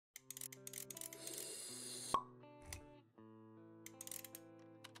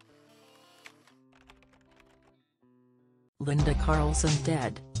Linda Carlson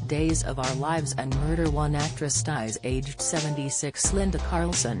dead, Days of Our Lives and Murder. One actress dies aged 76. Linda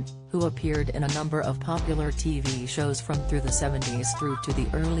Carlson, who appeared in a number of popular TV shows from through the 70s through to the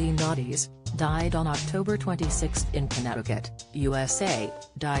early noughties, died on October 26 in Connecticut, USA,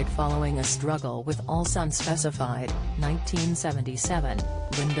 died following a struggle with Alzheimer's. Unspecified, 1977,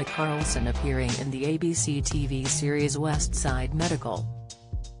 Linda Carlson appearing in the ABC TV series West Side Medical.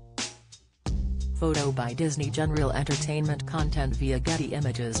 Photo by Disney General Entertainment. Content via Getty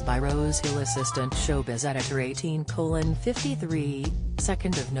Images by Rose Hill. Assistant Showbiz Editor 18:53,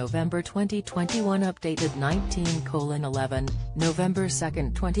 2nd of November 2021. Updated 19:11, November 2,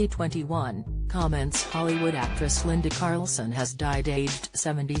 2021. Comments. Hollywood actress Linda Carlson has died aged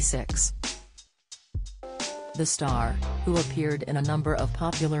 76. The star, who appeared in a number of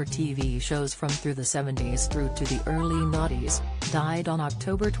popular TV shows from through the 70s through to the early noughties, died on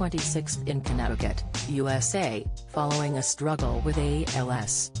October 26 in Connecticut, USA, following a struggle with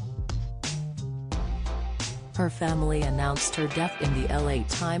ALS. Her family announced her death in the LA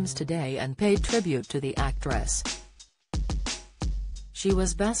Times today and paid tribute to the actress. She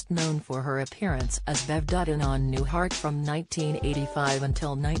was best known for her appearance as Bev Dutton on Newhart from 1985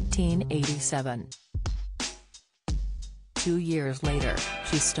 until 1987. 2 years later,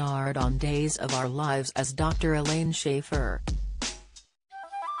 she starred on Days of Our Lives as Dr. Elaine Schaefer.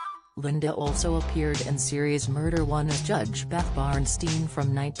 Linda also appeared in series Murder One as Judge Beth Barnstein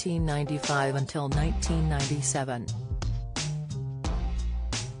from 1995 until 1997.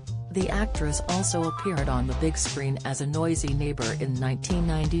 The actress also appeared on the big screen as a noisy neighbor in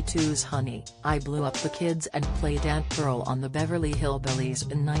 1992's Honey, I Blew Up the Kids and played Aunt Pearl on the Beverly Hillbillies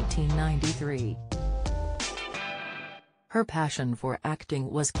in 1993. Her passion for acting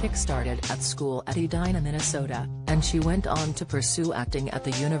was kick-started at school at Edina, Minnesota, and she went on to pursue acting at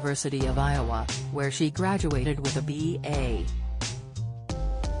the University of Iowa, where she graduated with a B.A.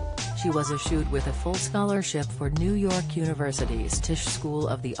 She was issued with a full scholarship for New York University's Tisch School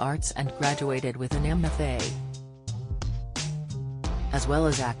of the Arts and graduated with an MFA. As well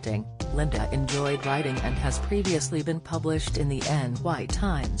as acting, Linda enjoyed writing and has previously been published in the NY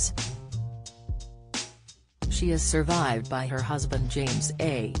Times. She is survived by her husband James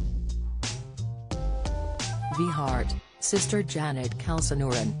A. V. Hart, sister Janet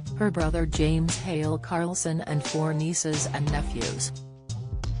Calsonuran, her brother James Hale Carlson and 4 nieces and nephews.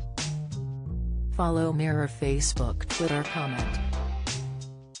 Follow Mirror Facebook, Twitter. Comment.